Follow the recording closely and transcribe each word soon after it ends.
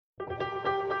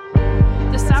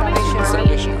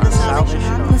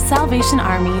Salvation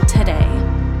Army today.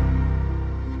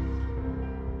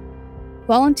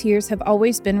 Volunteers have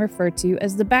always been referred to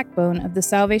as the backbone of the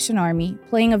Salvation Army,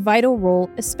 playing a vital role,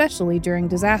 especially during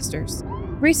disasters.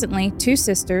 Recently, two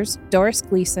sisters, Doris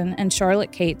Gleason and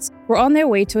Charlotte Cates, were on their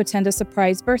way to attend a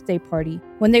surprise birthday party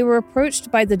when they were approached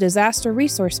by the disaster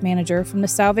resource manager from the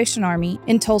Salvation Army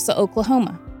in Tulsa,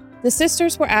 Oklahoma. The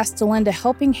sisters were asked to lend a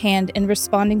helping hand in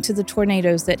responding to the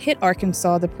tornadoes that hit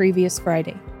Arkansas the previous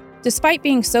Friday. Despite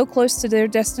being so close to their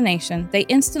destination, they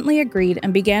instantly agreed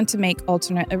and began to make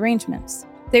alternate arrangements.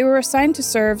 They were assigned to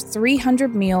serve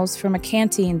 300 meals from a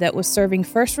canteen that was serving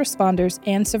first responders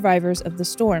and survivors of the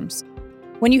storms.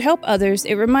 "When you help others,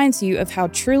 it reminds you of how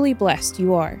truly blessed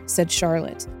you are," said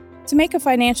Charlotte. To make a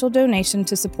financial donation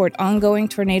to support ongoing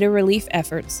tornado relief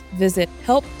efforts, visit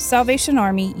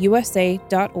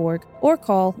helpsalvationarmyusa.org or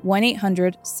call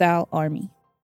 1-800-SAL-ARMY.